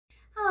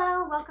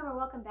or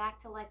welcome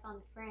back to Life on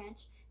the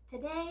French.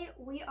 Today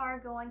we are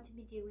going to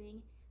be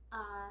doing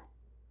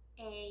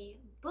a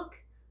book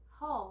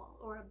haul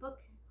or a book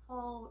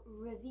haul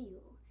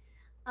review.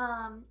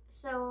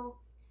 So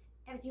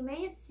as you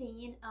may have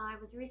seen, I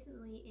was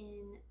recently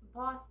in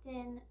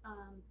Boston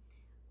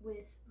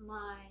with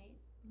my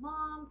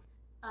mom.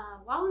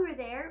 While we were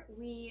there,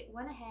 we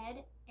went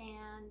ahead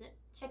and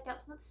checked out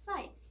some of the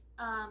sites.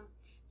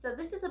 So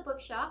this is a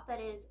bookshop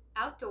that is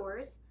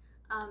outdoors.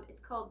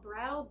 It's called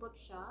Brattle Book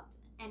Shop,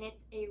 and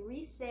it's a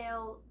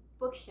resale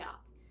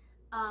bookshop.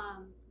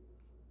 Um,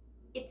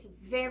 it's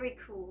very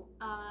cool.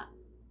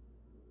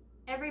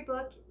 Every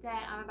book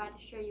that I'm about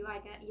to show you, I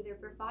got either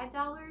for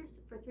 $5,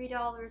 for $3,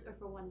 or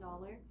for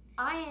 $1.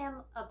 I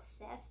am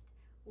obsessed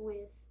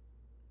with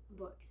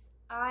books.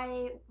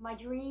 My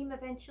dream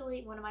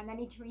eventually, one of my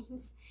many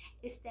dreams,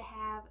 is to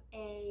have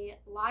a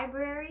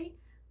library,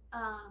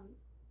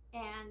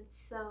 and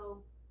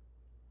so,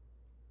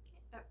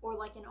 or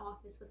like an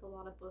office with a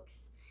lot of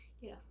books,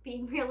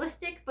 being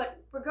realistic,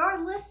 but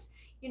regardless,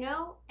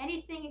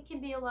 anything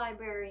can be a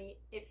library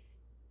if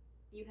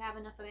you have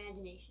enough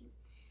imagination.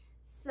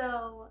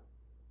 So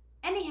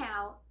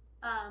anyhow,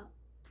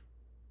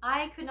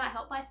 I could not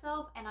help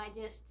myself and I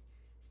just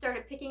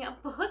started picking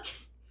up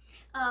books.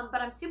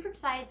 But I'm super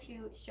excited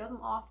to show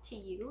them off to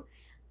you.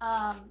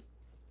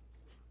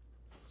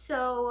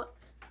 So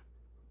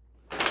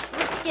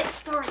let's get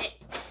started.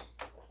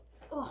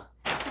 Oh,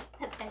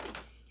 that's heavy.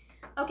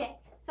 Okay,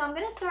 so I'm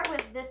gonna start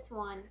with this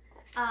one.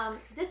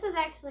 This was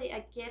actually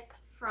a gift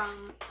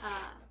from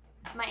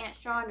my Aunt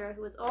Chandra,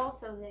 who was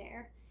also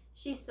there.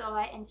 She saw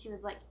it and she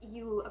was like,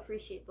 "You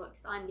appreciate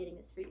books, I'm getting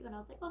this for you." And I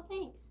was like, "Oh,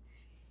 thanks."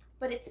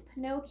 But it's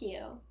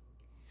Pinocchio.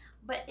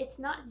 But it's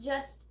not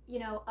just,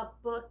 a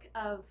book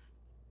of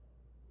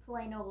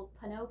plain old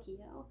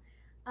Pinocchio.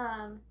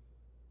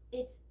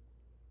 It's,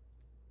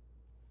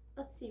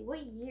 let's see,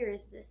 what year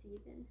is this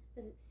even?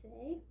 Does it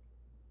say?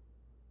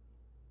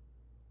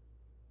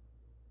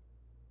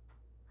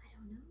 I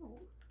don't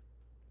know.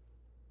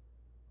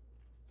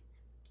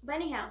 But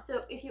anyhow,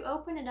 so if you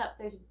open it up,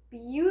 there's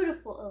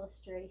beautiful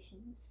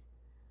illustrations.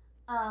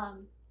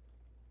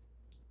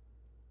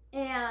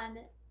 And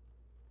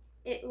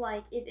it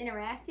is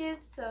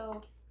interactive,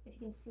 so if you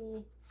can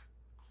see,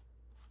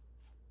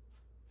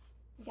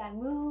 the guy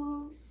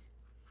moves.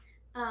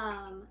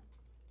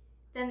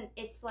 Then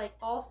it's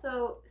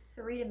also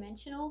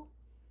three-dimensional.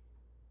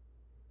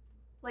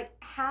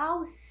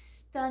 How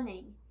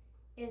stunning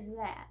is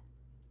that?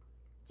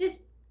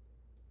 Just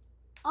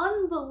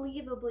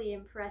unbelievably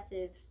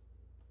impressive.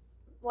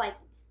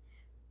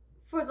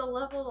 For the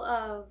level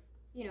of,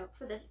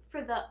 for the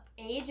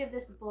age of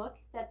this book,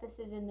 that this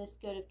is in this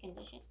good of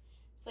condition.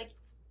 It's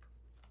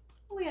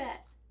look at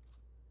that.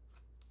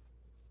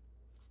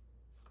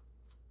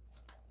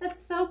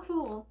 That's so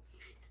cool.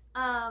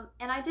 And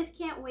I just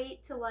can't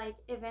wait to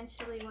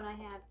eventually, when I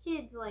have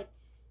kids,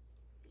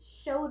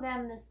 show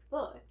them this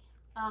book.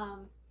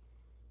 And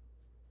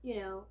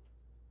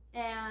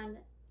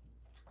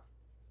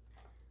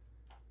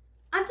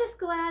I'm just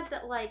glad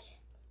that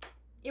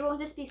it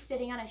won't just be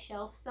sitting on a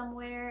shelf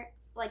somewhere.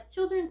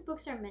 Children's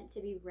books are meant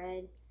to be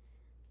read.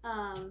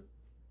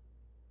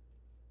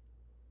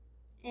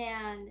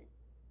 And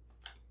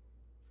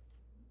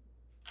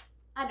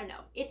I don't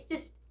know.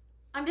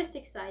 I'm just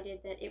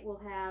excited that it will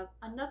have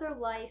another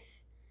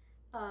life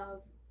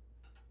of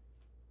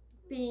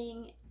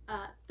being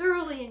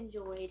thoroughly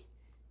enjoyed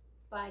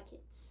by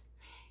kids.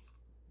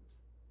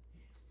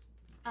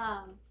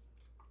 And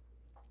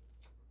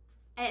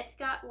it's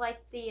got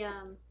the,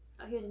 oh,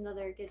 here's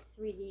another good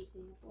 3D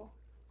example.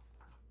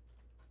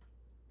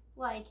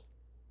 Are you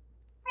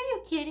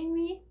kidding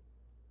me?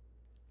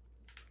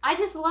 I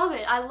just love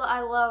it. I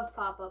love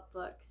pop-up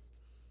books.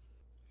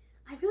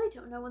 I really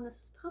don't know when this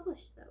was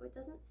published, though. It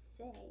doesn't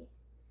say.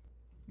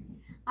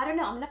 I don't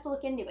know. I'm gonna have to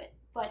look into it,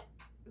 but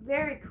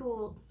very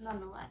cool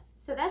nonetheless.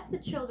 So that's the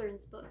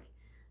children's book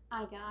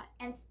I got.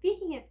 And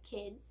speaking of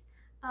kids,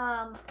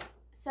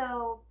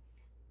 so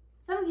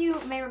some of you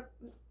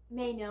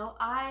may know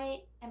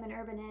I am an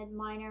urban ed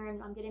minor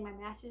and I'm getting my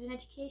master's in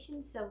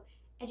education. So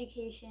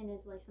education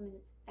is something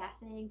that's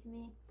fascinating to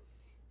me.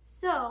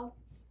 So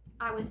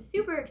I was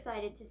super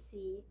excited to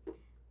see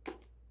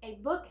a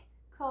book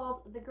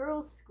called The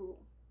Girls'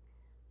 School.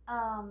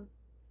 And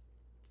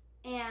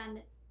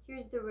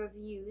here's the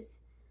reviews.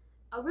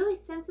 A really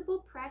sensible,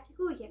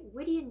 practical, yet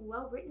witty and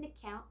well-written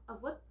account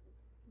of what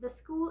the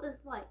school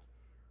is like,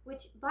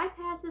 which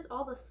bypasses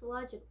all the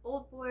sludge of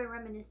old boy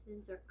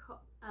reminiscences or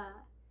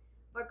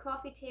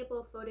coffee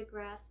table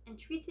photographs and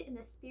treats it in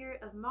the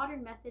spirit of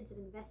modern methods of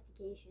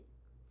investigation.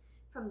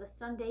 From the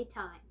Sunday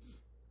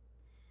Times.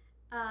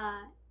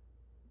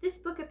 This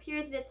book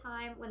appears at a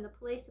time when the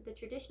place of the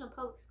traditional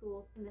public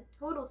schools in the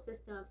total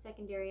system of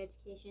secondary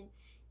education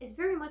is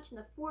very much in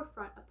the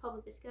forefront of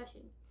public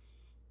discussion.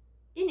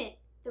 In it,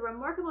 the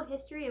remarkable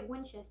history of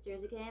Winchester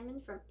is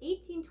examined from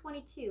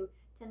 1822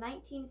 to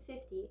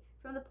 1950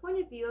 from the point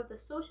of view of the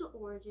social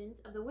origins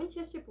of the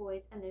Winchester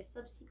boys and their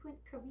subsequent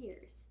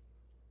careers.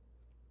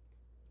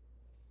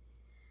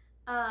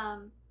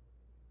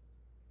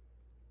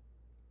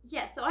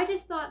 Yeah, so I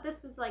just thought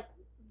this was like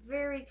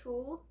very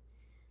cool.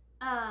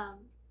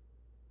 Um,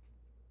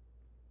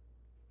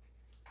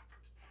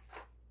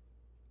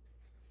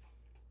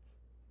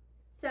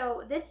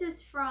 so this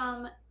is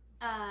from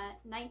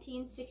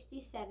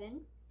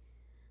 1967.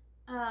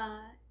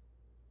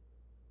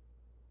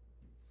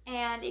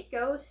 And it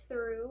goes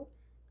through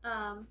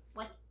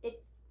like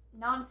it's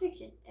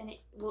nonfiction, and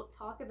it will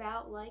talk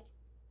about like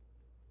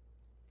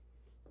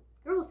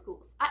girls'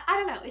 schools. I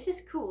don't know. It's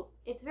just cool.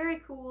 It's very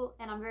cool,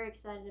 and I'm very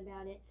excited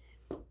about it.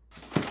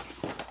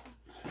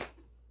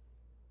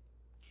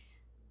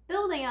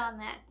 Building on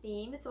that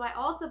theme, so I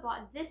also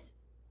bought this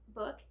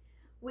book,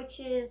 which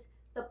is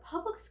The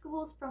Public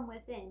Schools from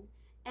Within,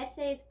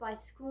 Essays by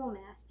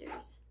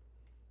Schoolmasters.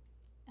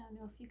 I don't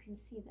know if you can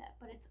see that,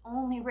 but it's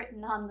only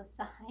written on the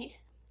side.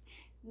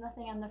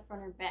 Nothing on the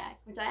front or back,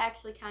 which I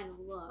actually kind of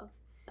love.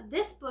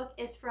 This book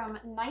is from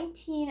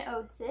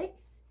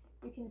 1906.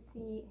 You can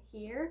see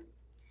here.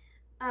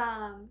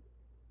 I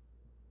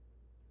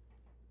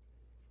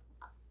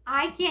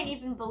can't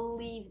even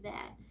believe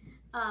that.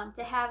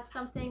 To have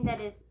something that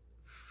is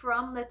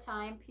from the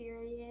time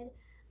period.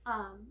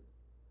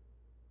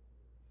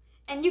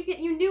 And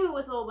you knew it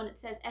was old when it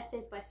says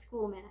essays by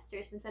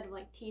schoolmasters instead of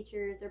like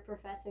teachers or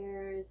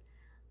professors.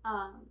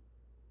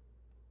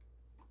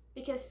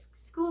 Because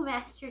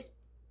schoolmasters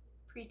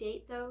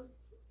predate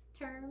those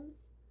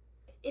terms.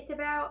 It's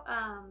about,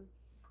 I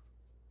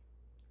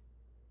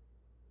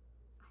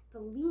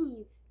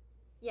believe,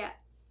 yeah,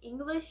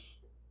 English,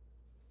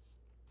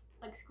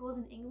 like schools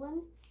in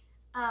England.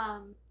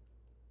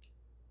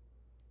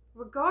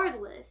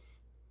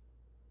 Regardless,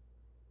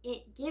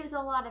 it gives a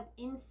lot of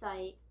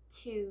insight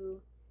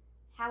to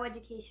how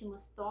education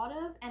was thought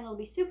of, and it'll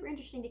be super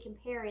interesting to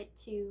compare it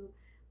to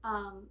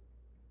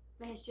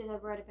the histories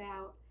I've read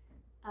about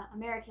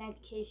American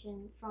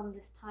education from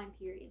this time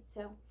period.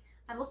 So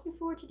I'm looking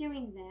forward to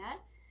doing that.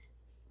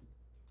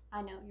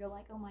 I know, you're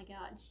like, oh my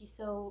god, she's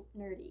so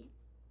nerdy.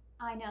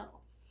 I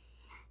know.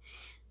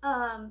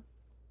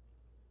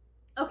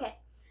 Okay.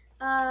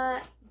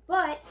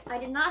 But I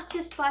did not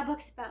just buy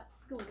books about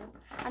school.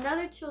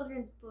 Another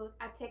children's book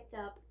I picked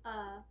up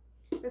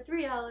for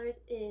 $3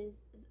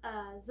 is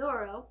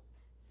Zorro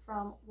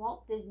from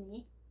Walt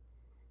Disney.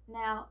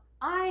 Now,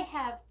 I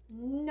have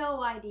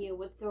no idea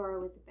what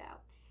Zorro is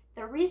about.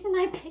 The reason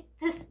I picked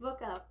this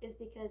book up is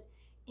because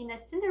in A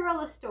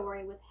Cinderella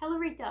Story with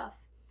Hilary Duff,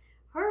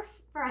 her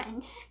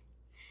friend,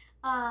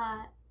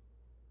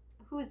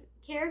 whose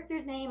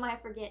character's name I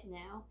forget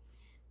now,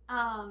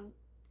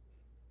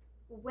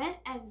 went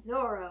as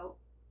Zorro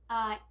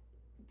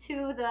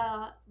to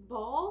the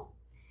ball,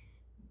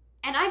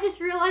 and I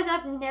just realized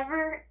I've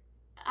never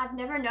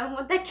known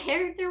what that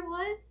character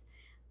was.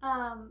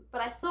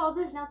 But I saw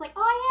this and I was like,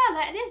 oh yeah,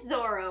 that is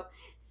Zorro.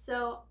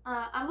 So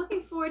I'm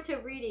looking forward to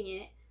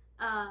reading it.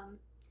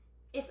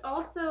 It's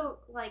also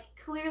like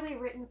clearly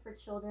written for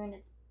children.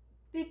 It's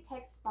big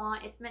text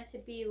font. It's meant to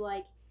be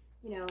like,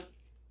 you know,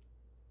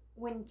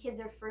 when kids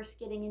are first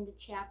getting into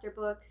chapter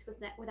books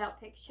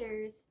without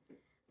pictures.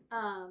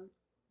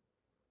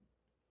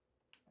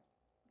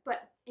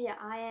 But yeah,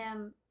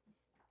 I'm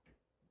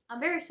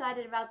very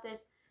excited about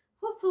this.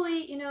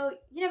 Hopefully, you know,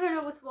 you never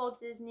know with Walt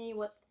Disney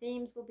what the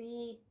themes will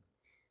be.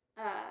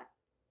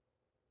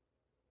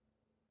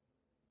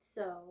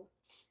 So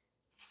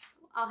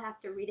I'll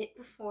have to read it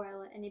before I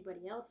let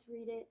anybody else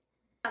read it.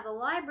 Now, the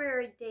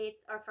library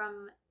dates are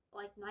from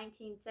like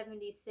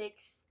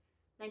 1976,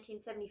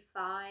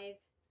 1975.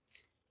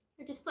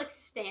 They're just like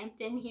stamped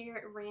in here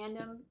at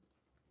random.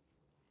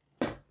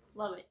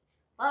 Love it.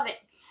 Love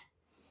it.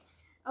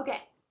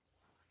 Okay.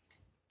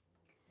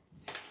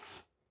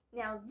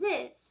 Now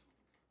this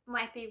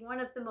might be one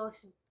of the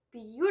most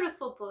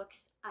beautiful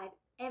books I've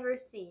ever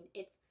seen.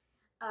 It's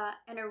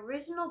an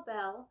original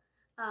Belle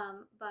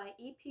by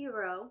E.P.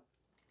 Rowe.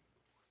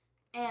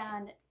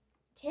 And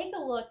take a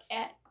look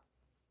at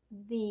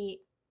the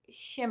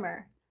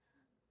shimmer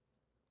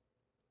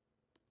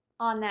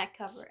on that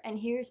cover. And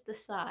here's the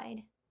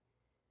side.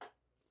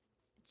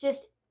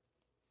 Just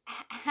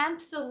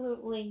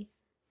absolutely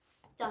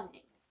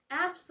stunning.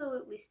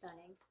 Absolutely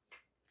stunning.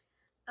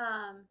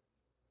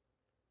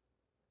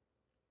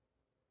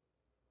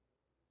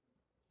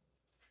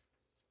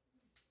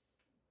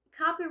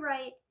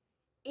 Copyright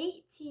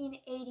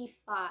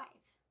 1885.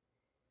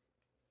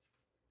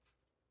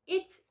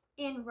 It's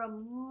in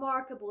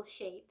remarkable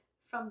shape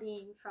from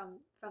being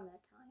from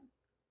that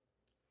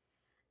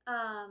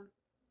time.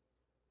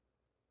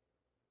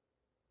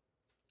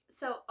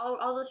 So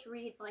I'll just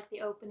read like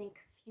the opening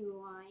few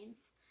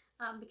lines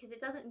because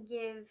it doesn't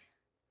give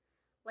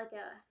like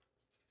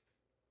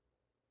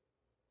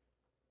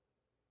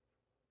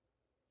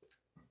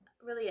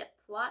really a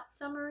plot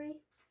summary,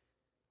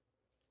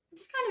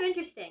 which is kind of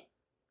interesting.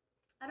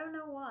 I don't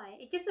know why.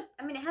 It gives it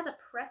has a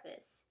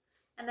preface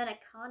and then a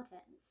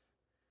contents.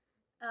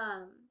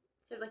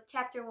 So like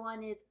chapter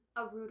 1 is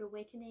a rude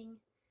awakening,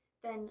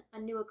 then a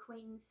new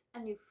acquaintance, a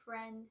new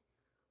friend,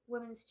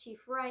 women's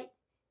chief right,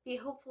 be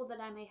hopeful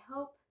that I may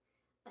hope,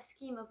 a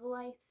scheme of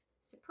life,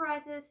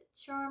 surprises,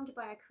 charmed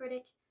by a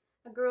critic,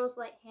 a girl's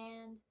light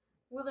hand,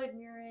 Willard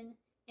Murin,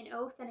 an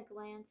oath and a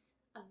glance,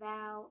 a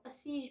vow, a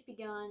siege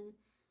begun.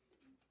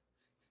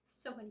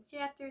 So many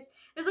chapters.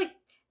 There's like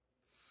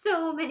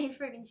so many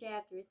friggin'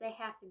 chapters. They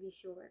have to be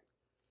short.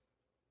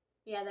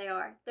 Yeah, they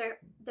are.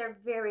 They're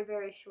very,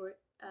 very short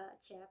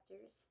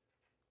chapters.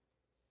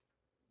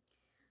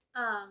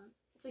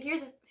 So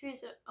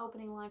here's an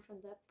opening line from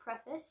the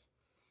preface.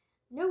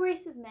 No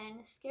race of men,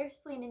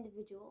 scarcely an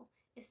individual,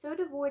 is so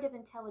devoid of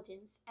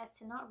intelligence as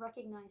to not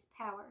recognize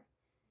power.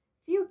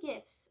 Few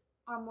gifts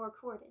are more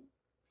courted.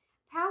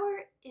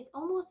 Power is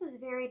almost as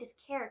varied as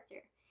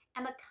character,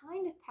 and the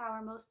kind of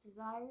power most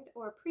desired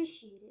or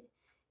appreciated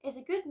is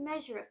a good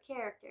measure of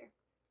character.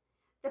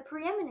 The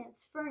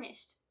preeminence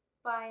furnished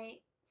by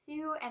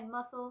thew and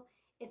muscle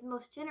is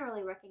most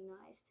generally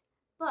recognized,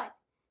 but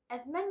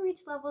as men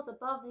reach levels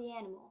above the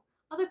animal,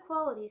 other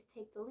qualities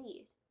take the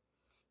lead.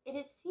 It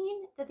is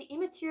seen that the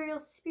immaterial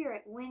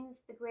spirit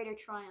wins the greater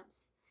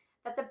triumphs,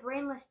 that the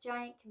brainless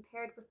giant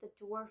compared with the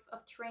dwarf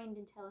of trained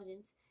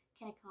intelligence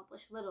can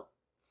accomplish little.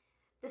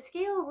 The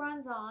scale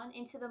runs on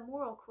into the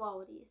moral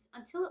qualities,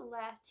 until at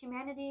last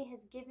humanity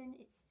has given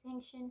its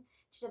sanction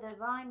to the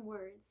divine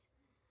words,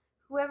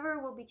 "Whoever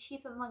will be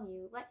chief among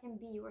you, let him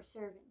be your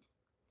servant."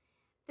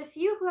 The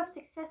few who have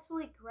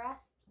successfully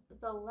grasped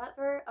the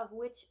lever of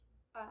which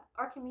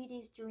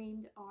Archimedes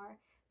dreamed are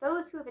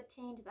those who have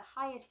attained the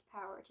highest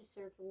power to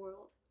serve the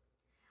world.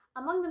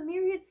 Among the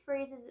myriad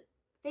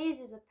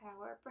phases of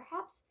power,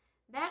 perhaps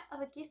that of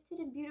a gifted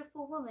and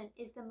beautiful woman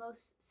is the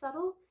most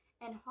subtle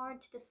and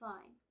hard to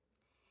define.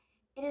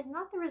 It is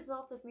not the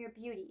result of mere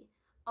beauty,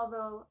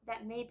 although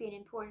that may be an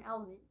important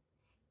element,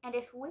 and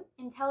if wit,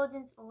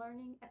 intelligence,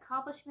 learning,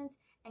 accomplishments,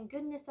 and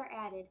goodness are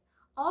added,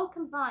 all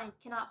combined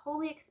cannot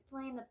wholly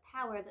explain the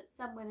power that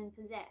some women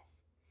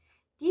possess.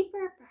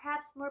 Deeper,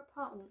 perhaps more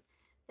potent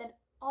than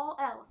all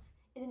else,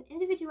 is an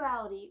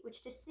individuality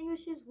which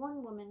distinguishes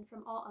one woman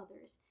from all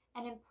others,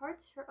 and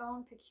imparts her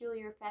own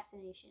peculiar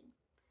fascination.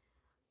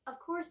 Of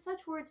course,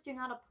 such words do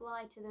not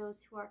apply to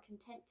those who are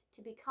content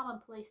to be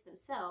commonplace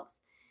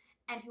themselves,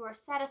 and who are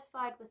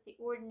satisfied with the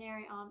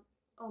ordinary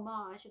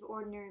homage of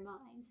ordinary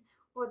minds,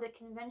 or the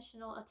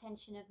conventional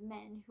attention of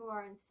men who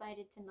are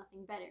incited to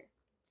nothing better.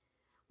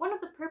 One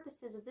of the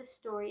purposes of this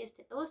story is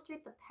to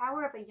illustrate the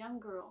power of a young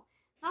girl,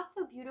 not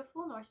so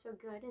beautiful nor so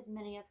good as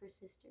many of her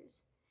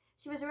sisters.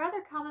 She was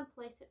rather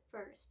commonplace at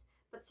first,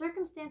 but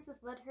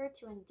circumstances led her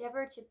to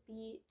endeavor to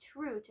be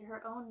true to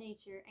her own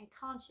nature and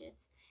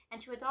conscience,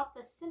 and to adopt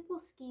a simple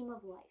scheme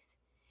of life.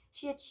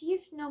 She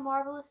achieved no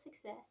marvelous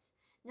success,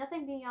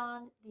 nothing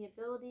beyond the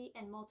ability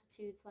and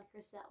multitudes like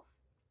herself.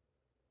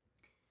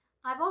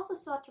 I've also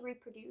sought to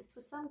reproduce,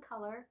 with some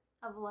color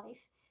of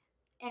life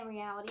and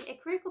reality, a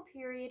critical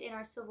period in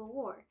our Civil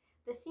War.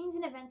 The scenes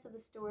and events of the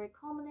story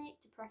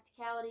culminate to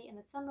practicality in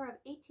the summer of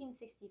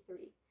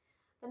 1863.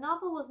 The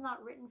novel was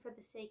not written for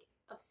the sake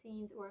of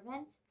scenes or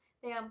events.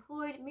 They are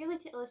employed merely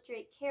to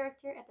illustrate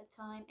character at the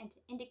time and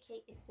to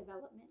indicate its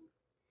development.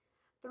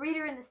 The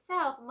reader in the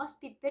South must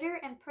be bitter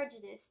and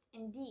prejudiced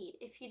indeed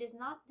if he does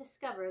not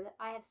discover that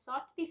I have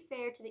sought to be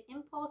fair to the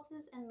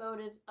impulses and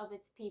motives of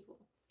its people.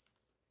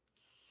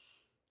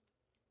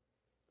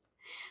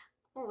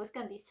 Oh, it's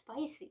going to be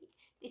spicy.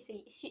 They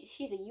say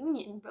she's a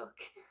Union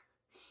book.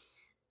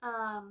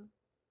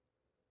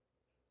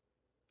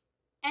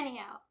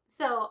 Anyhow,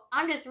 so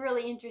I'm just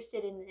really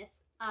interested in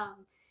this.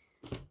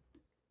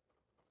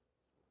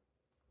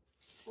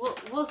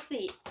 We'll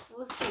see.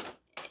 We'll see.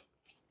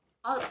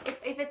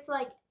 If it's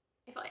like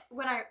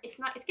it's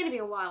gonna be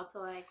a while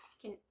till I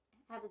can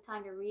have the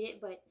time to read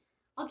it, but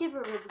I'll give a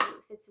review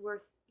if it's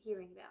worth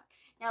hearing about.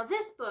 Now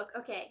this book,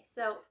 okay,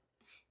 so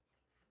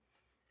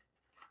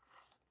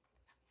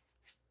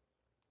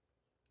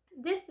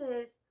this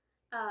is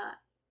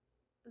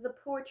the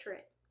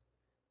portrait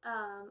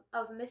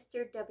of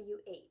Mr.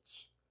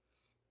 W.H.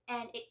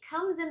 And it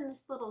comes in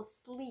this little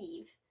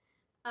sleeve,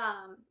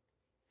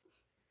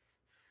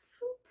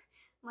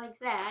 like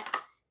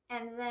that,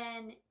 and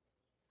then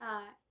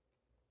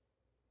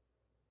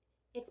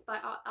it's by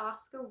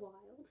Oscar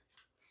Wilde,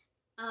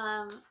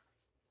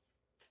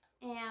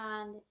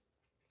 and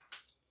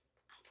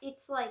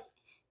it's like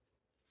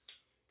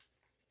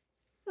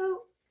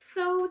so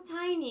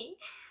tiny.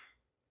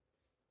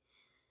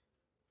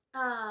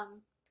 Oh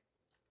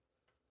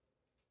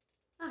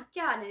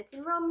god, and it's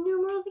in Roman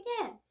numerals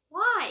again.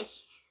 Why?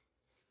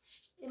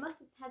 It must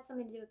have had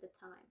something to do with the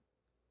time.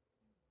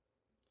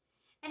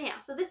 Anyhow,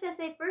 so this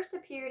essay first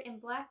appeared in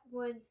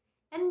Blackwood's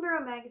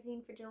Edinburgh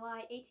Magazine for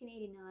July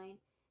 1889,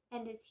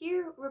 and is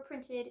here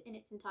reprinted in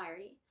its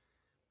entirety.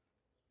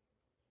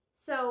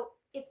 So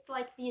it's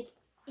like these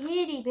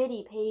itty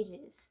bitty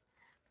pages,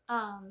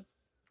 like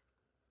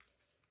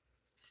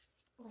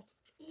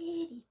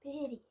itty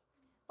bitty,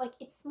 like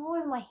it's smaller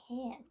than my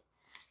hand.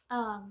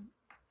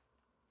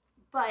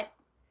 But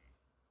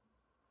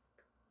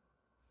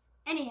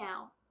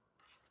anyhow,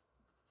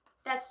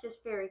 that's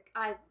just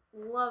I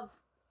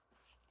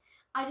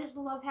just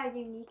love how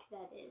unique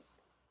that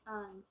is.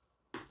 And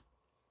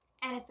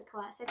it's a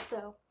classic,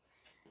 so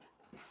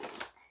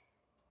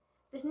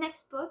this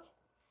next book,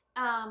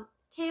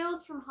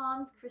 Tales from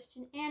Hans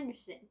Christian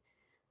Andersen,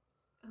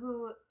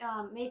 who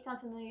may sound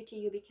familiar to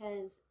you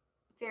because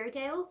fairy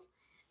tales.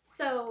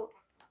 So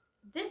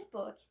this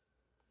book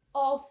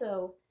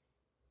also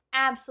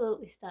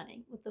absolutely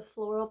stunning with the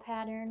floral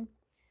pattern,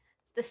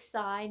 the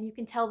side. You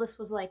can tell this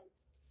was like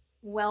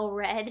well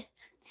read.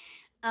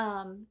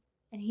 And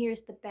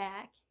here's the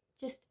back,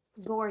 just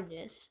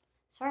gorgeous.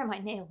 Sorry, my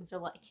nails are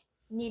like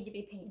need to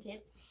be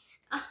painted.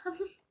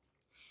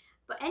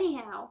 But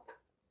anyhow,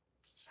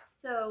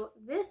 so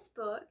this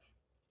book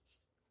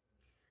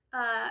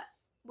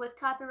was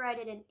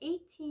copyrighted in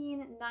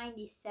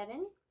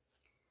 1897.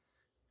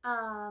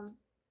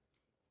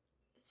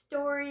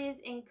 Stories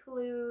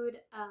include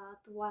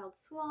The Wild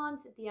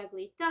Swans, The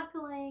Ugly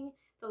Duckling,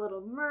 The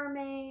Little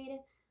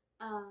Mermaid,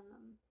 let's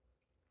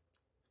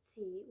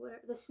see,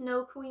 The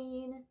Snow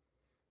Queen,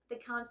 The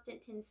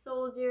Constant Tin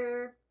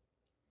Soldier,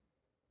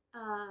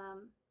 oh,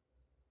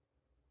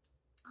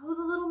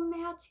 The Little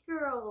Match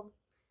Girl.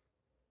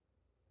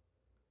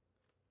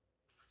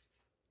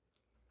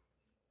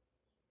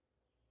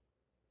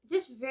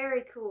 Just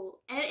very cool.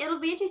 And it'll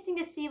be interesting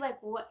to see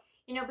like what,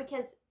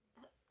 because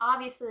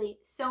obviously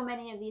so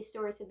many of these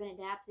stories have been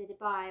adapted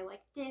by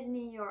like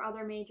Disney or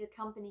other major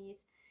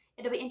companies.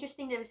 It'll be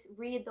interesting to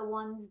read the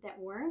ones that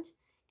weren't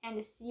and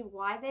to see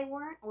why they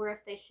weren't or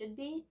if they should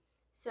be.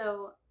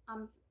 So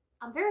I'm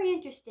very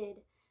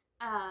interested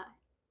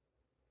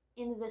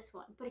in this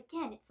one. But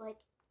again, it's like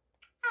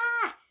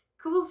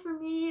cool for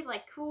me,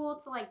 like cool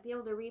to like be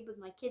able to read with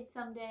my kids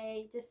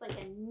someday. Just like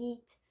a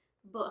neat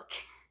book.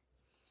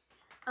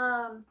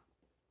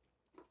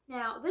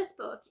 Now, this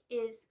book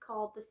is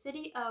called The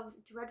City of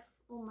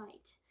Dreadful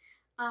Night,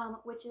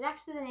 which is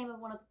actually the name of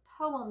one of the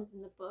poems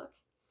in the book.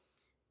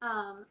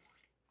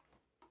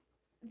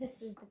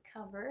 This is the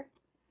cover.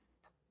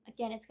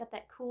 Again, it's got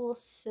that cool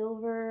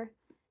silver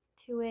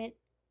to it.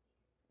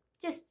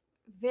 Just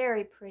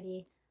very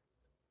pretty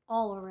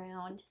all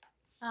around.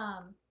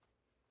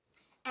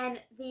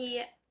 And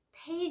the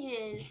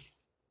pages,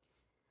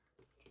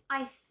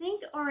 I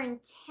think, are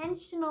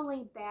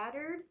intentionally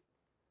battered.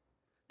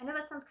 I know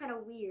that sounds kind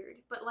of weird,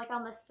 but like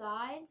on the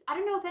sides, I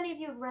don't know if any of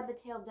you have read The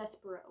Tale of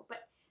Despereaux,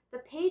 but the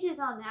pages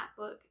on that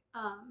book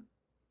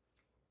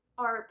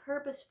are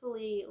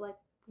purposefully like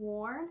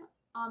worn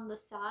on the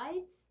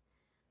sides.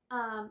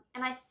 And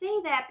I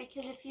say that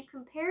because if you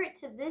compare it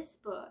to this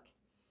book,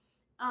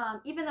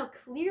 even though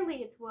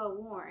clearly it's well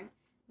worn,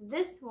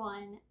 this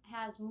one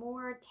has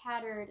more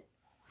tattered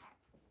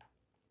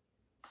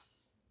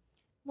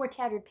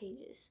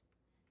pages.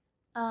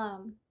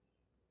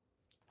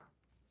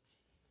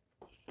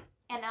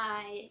 And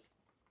I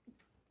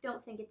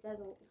don't think it's as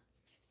old,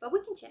 but we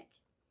can check.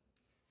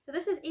 So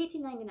this is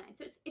 1899.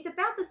 So it's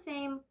about the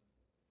same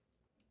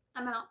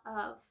amount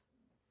of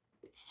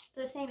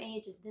the same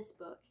age as this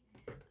book,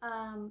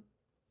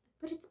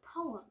 but it's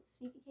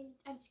poems.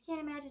 I just can't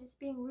imagine it's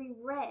being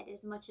reread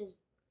as much as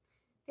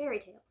fairy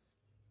tales.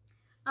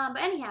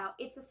 But anyhow,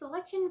 it's a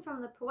selection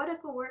from the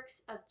poetical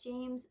works of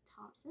James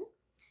Thomson,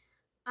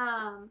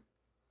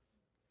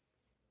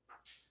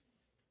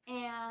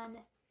 and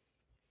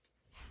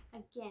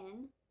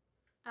again,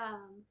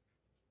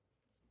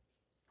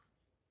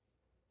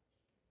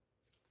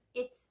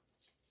 it's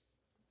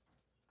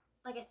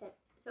like I said,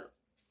 so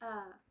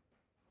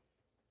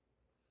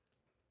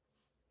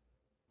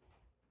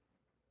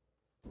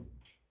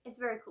it's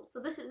very cool.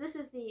 So this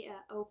is the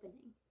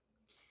opening.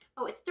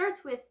 Oh, it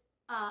starts with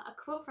a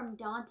quote from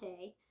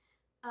Dante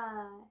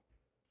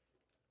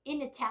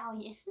in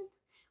Italian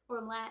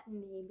or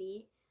Latin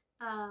maybe.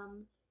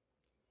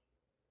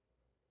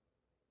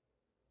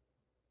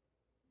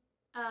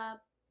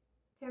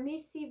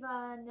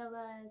 Permissiva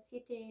nella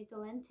siete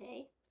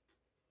dolente.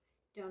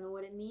 Don't know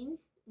what it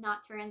means.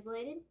 Not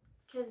translated,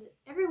 because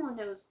everyone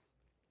knows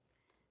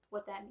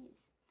what that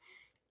means.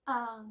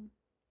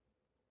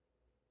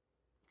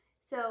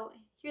 So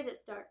here's the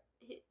start.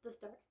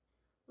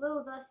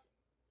 Lo, thus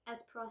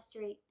as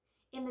prostrate,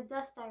 in the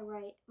dust I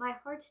write, my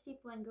heart's deep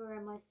languor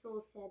and my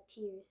soul's sad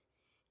tears.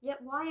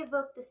 Yet why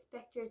evoke the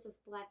spectres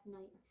of black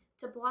night,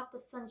 to blot the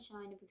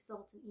sunshine of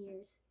exultant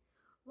ears?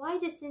 Why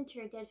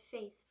disinter dead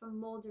faith from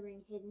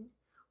mouldering hidden?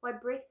 Why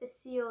break the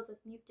seals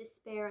of mute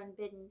despair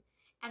unbidden,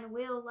 and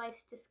wail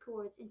life's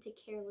discords into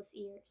careless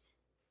ears?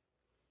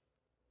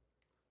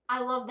 I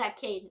love that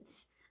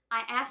cadence.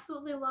 I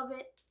absolutely love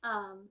it.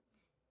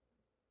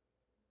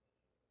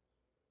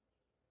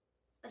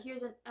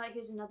 Here's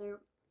another.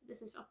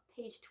 This is on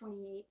page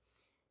 28.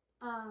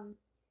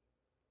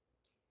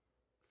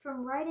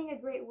 From writing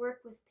a great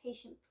work with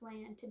patient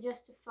plan to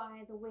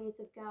justify the ways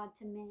of God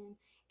to man,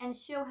 and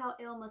show how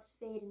ill must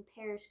fade and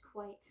perish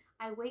quite,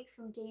 I wake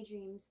from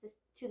daydreams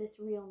to this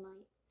real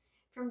night.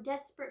 From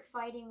desperate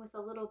fighting with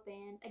a little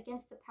band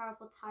against the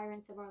powerful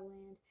tyrants of our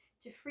land,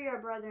 to free our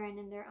brethren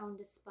in their own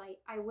despite,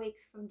 I wake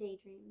from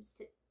daydreams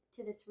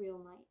to this real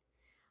night.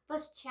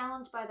 Thus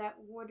challenged by that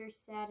warder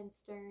sad and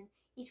stern,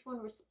 each one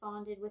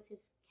responded with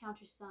his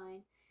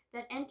countersign,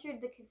 that entered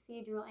the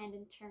cathedral, and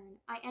in turn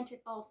I entered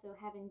also,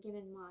 having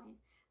given mine.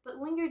 but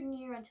lingered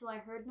near until I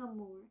heard no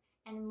more,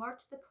 and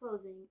marked the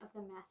closing of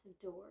the massive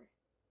door.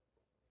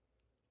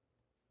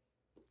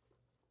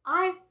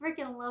 I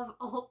freaking love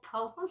old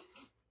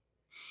poems,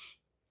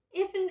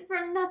 if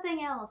for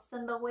nothing else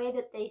than the way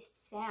that they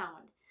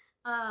sound,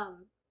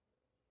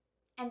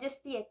 and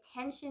just the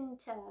attention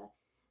to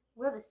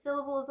where the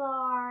syllables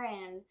are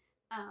and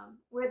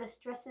where the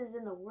stresses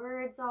in the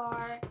words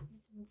are.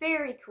 It's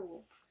very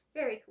cool,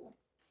 very cool.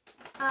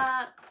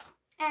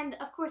 And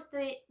of course,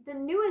 the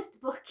newest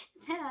book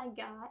that I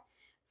got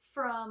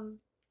from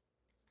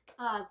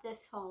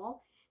this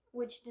haul,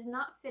 which does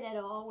not fit at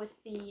all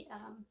with the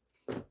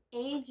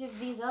age of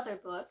these other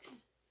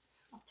books.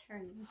 I'll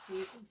turn them so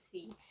you can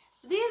see.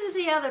 So these are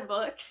the other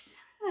books,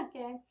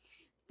 okay,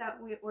 that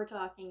we're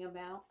talking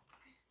about.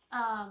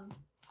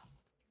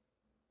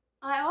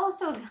 I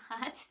also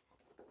got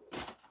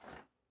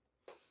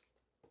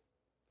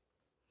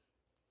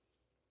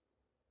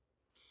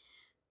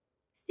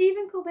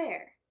Stephen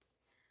Colbert.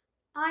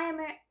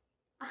 I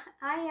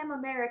am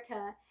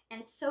America,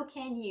 and so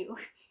can you.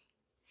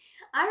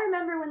 I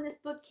remember when this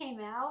book came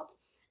out,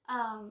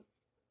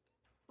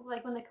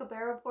 like when the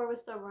Colbert Report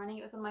was still running.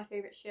 It was one of my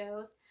favorite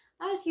shows.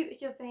 Not as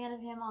huge a fan of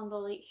him on The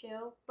Late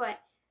Show, but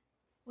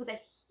was a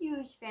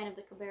huge fan of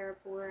the Colbert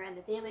Report and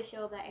the Daily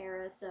Show of that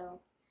era.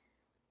 So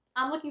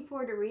I'm looking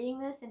forward to reading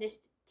this and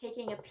just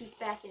taking a peek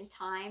back in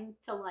time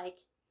to like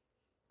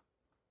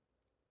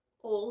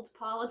old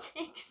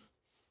politics.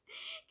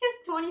 Because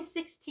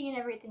 2016,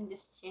 everything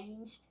just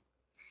changed.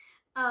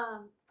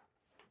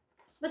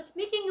 But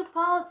speaking of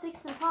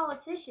politics and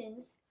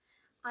politicians,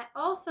 I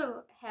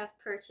also have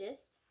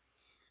purchased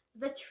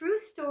The True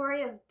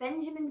Story of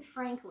Benjamin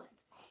Franklin,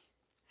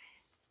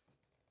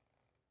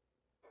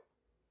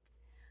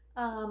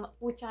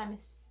 which I'm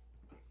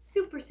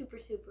super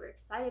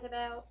excited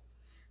about.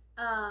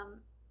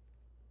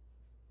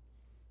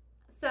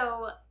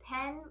 So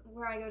Penn,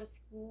 where I go to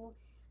school,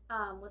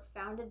 was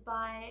founded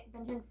by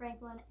Benjamin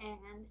Franklin,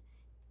 and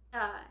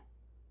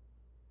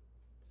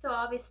so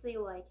obviously,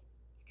 like,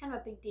 it's kind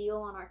of a big deal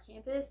on our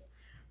campus.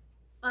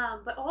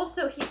 But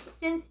also, he's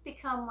since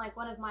become like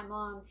one of my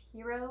mom's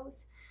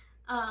heroes,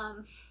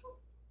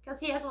 because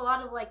he has a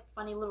lot of like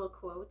funny little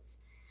quotes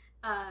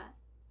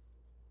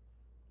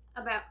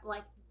about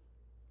like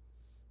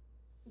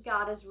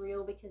God is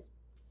real because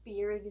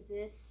beer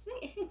exists.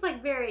 It's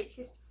like very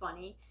just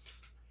funny.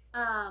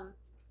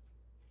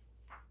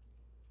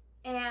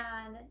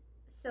 And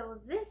so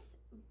this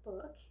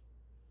book,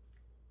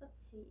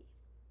 let's see,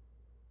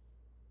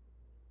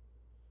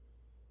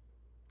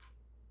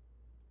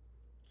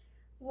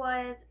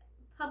 was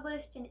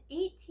published in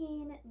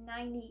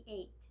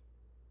 1898.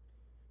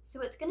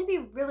 So it's going to be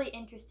really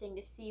interesting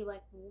to see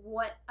like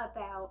what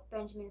about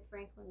Benjamin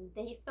Franklin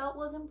they felt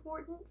was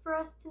important for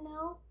us to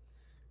know.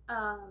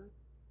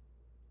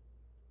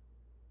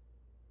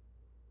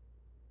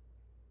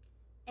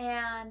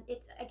 And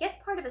it's, I guess,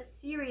 part of a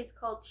series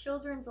called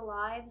Children's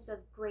Lives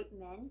of Great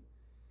Men.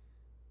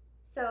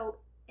 So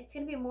it's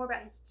going to be more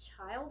about his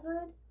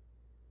childhood.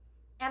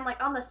 And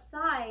like on the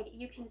side,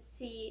 you can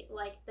see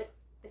like the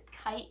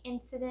kite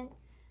incident,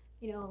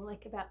 you know,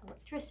 like about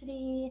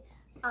electricity.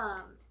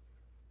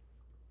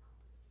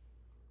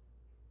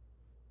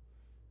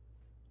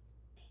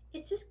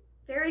 It's just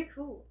very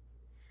cool.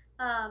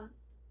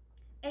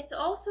 It's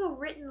also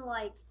written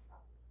like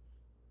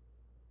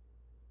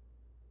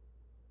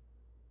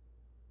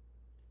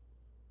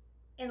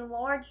in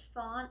large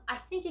font. I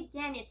think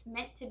again it's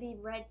meant to be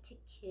read to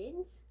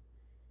kids,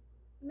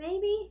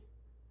 maybe.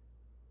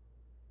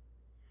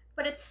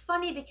 But it's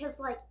funny because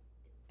like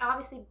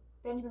obviously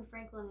Benjamin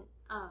Franklin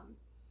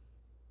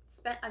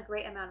spent a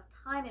great amount of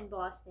time in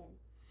Boston.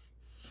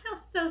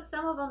 So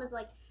some of them is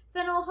like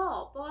Faneuil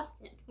Hall,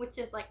 Boston, which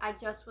is like I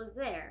just was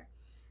there.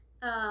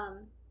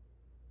 And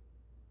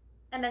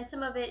then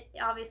some of it,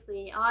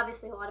 obviously a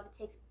lot of it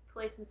takes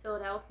place in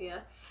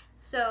Philadelphia.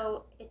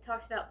 So it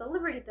talks about the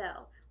Liberty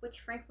Bell, which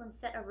Franklin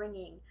set a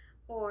ringing,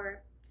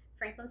 or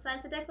Franklin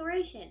signs the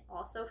Declaration,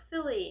 also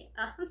Philly,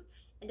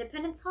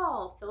 Independence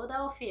Hall,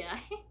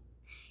 Philadelphia.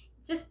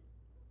 Just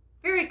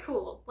very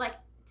cool, like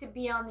to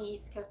be on the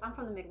East Coast. I'm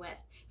from the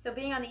Midwest, so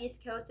being on the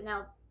East Coast and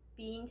now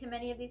being to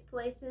many of these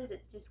places,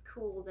 it's just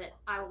cool that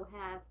I will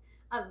have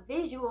a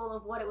visual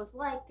of what it was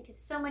like because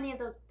so many of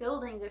those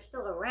buildings are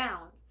still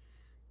around.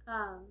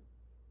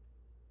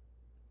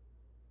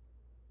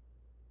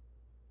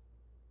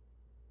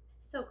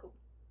 So cool.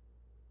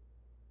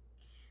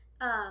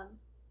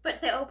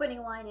 But the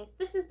opening line is,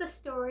 "This is the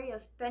story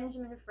of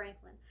Benjamin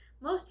Franklin,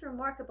 most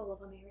remarkable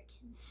of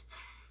Americans."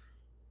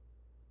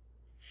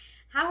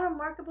 How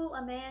remarkable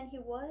a man he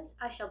was,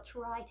 I shall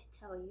try to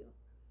tell you.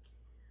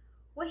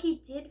 What he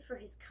did for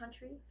his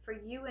country, for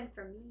you and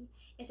for me,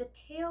 is a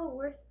tale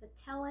worth the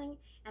telling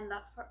and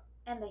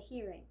the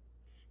hearing.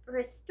 For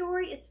his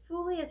story is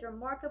fully as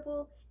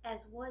remarkable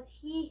as was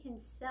he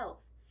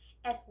himself,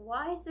 as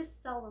wise as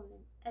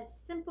Solomon, as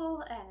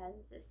simple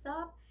as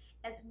Aesop,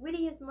 as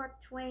witty as Mark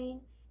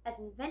Twain, as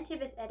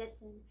inventive as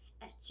Edison,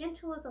 as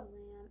gentle as a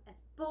lamb,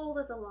 as bold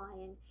as a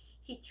lion.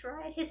 He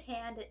tried his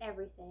hand at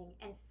everything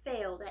and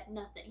failed at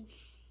nothing.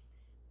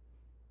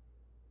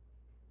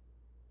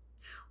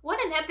 What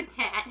an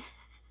epitaph.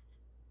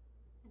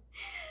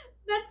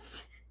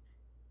 That's...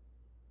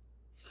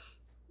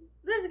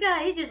 This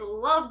guy, he just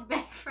loved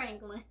Ben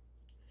Franklin.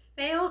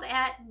 Failed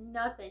at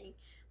nothing.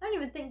 I don't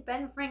even think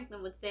Ben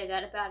Franklin would say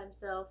that about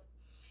himself.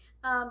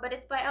 But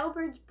it's by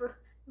Elbridge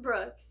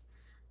Brooks,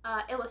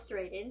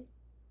 illustrated.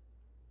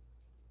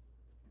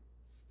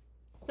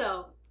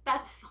 So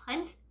that's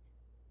fun.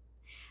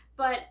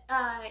 But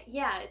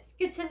yeah, it's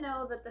good to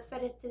know that the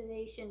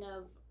fetishization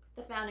of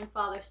the founding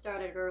fathers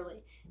started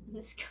early in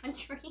this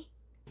country.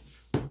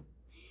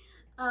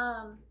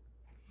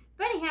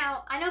 But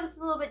anyhow, I know this is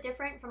a little bit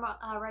different from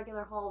a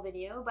regular haul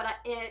video, but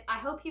I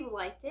hope you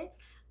liked it.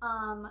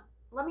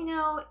 Let me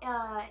know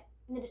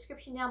in the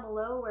description down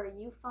below where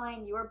you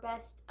find your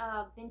best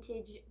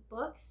vintage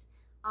books.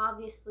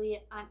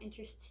 Obviously, I'm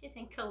interested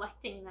in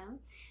collecting them.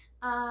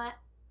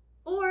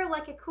 Or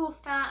like a cool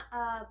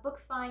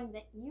book find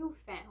that you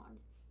found.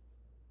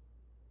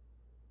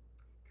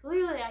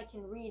 Clearly, I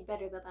can read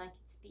better than I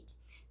can speak.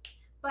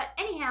 But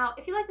anyhow,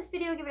 if you like this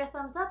video, give it a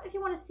thumbs up. If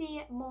you want to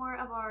see more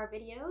of our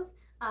videos,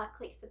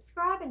 click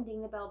subscribe and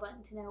ding the bell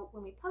button to know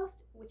when we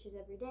post, which is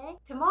every day.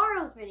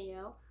 Tomorrow's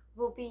video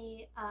will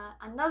be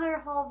another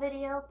haul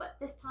video, but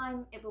this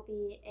time it will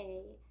be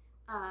a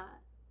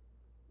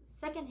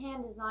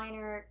secondhand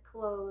designer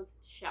clothes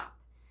shop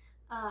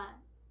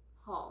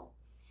haul.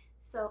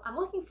 So I'm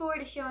looking forward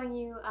to showing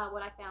you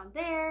what I found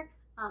there,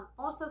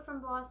 also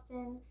from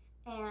Boston,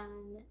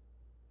 and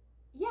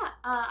yeah,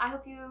 I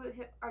hope you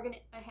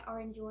are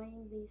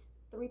enjoying these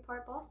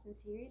 3-part Boston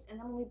series, and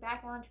then we'll be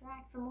back on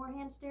track for more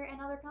hamster and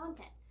other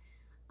content.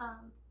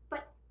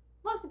 But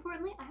most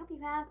importantly, I hope you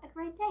have a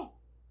great day.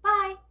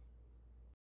 Bye!